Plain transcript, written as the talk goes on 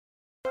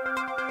An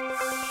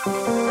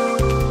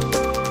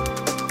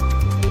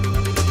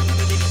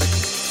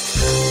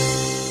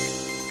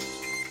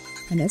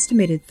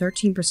estimated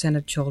 13%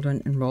 of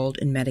children enrolled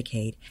in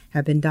Medicaid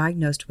have been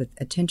diagnosed with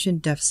attention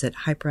deficit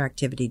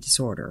hyperactivity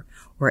disorder,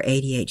 or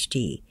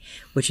ADHD,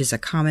 which is a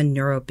common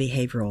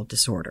neurobehavioral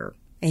disorder.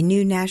 A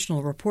new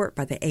national report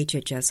by the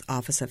HHS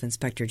Office of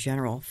Inspector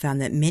General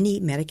found that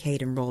many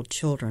Medicaid-enrolled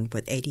children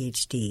with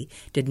ADHD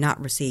did not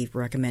receive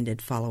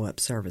recommended follow-up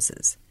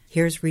services.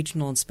 Here's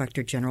Regional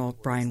Inspector General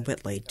Brian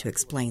Whitley to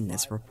explain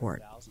this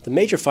report. The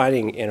major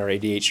finding in our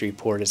ADHD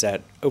report is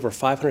that over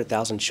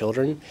 500,000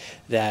 children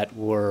that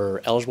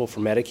were eligible for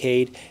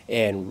Medicaid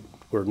and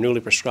were newly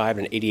prescribed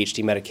an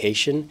ADHD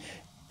medication,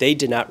 they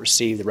did not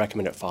receive the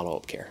recommended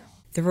follow-up care.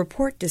 The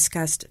report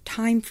discussed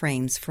time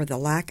frames for the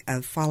lack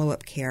of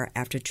follow-up care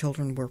after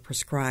children were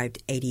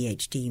prescribed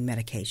ADHD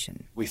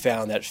medication. We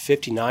found that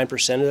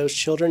 59% of those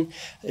children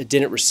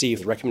didn't receive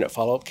the recommended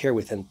follow-up care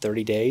within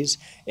 30 days,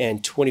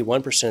 and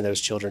 21% of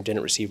those children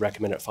didn't receive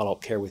recommended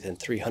follow-up care within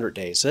 300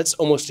 days. So that's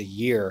almost a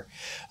year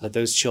that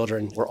those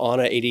children were on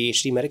an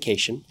ADHD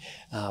medication,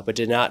 but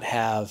did not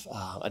have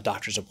a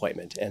doctor's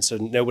appointment. And so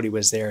nobody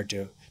was there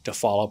to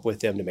follow up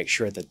with them to make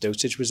sure that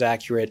dosage was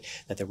accurate,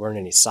 that there weren't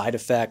any side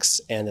effects,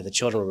 and that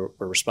the children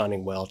were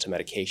responding well to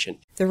medication.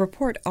 The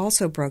report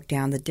also broke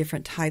down the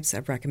different types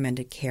of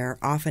recommended care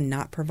often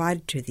not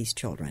provided to these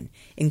children,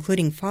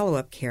 including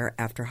follow-up care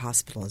after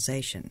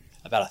hospitalization.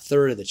 About a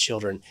third of the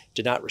children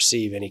did not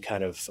receive any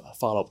kind of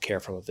follow-up care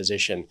from a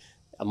physician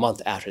a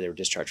month after they were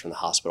discharged from the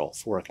hospital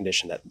for a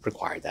condition that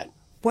required that.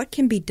 What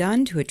can be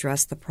done to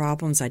address the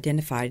problems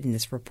identified in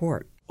this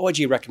report?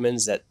 OIG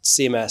recommends that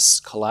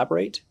CMS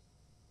collaborate,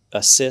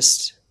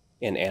 assist,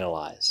 and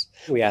analyze.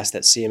 We ask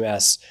that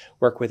CMS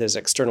work with its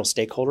external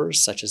stakeholders,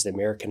 such as the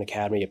American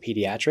Academy of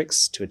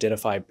Pediatrics, to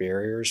identify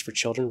barriers for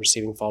children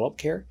receiving follow-up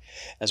care,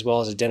 as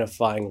well as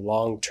identifying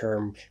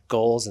long-term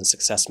goals and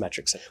success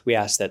metrics. We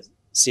ask that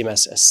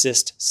CMS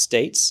assist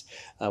states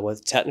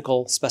with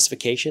technical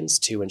specifications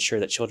to ensure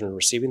that children are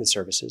receiving the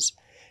services.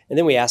 And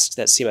then we ask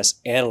that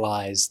CMS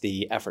analyze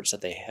the efforts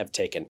that they have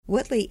taken.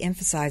 Whitley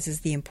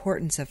emphasizes the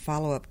importance of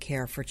follow-up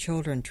care for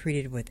children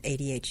treated with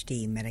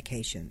ADHD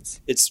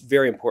medications. It's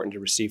very important to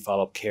receive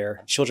follow-up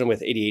care. Children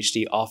with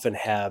ADHD often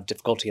have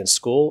difficulty in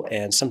school,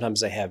 and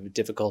sometimes they have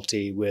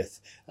difficulty with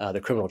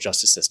the criminal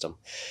justice system.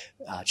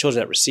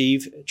 Children that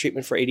receive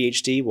treatment for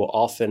ADHD will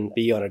often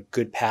be on a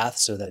good path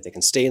so that they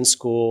can stay in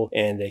school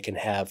and they can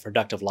have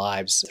productive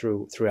lives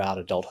throughout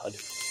adulthood.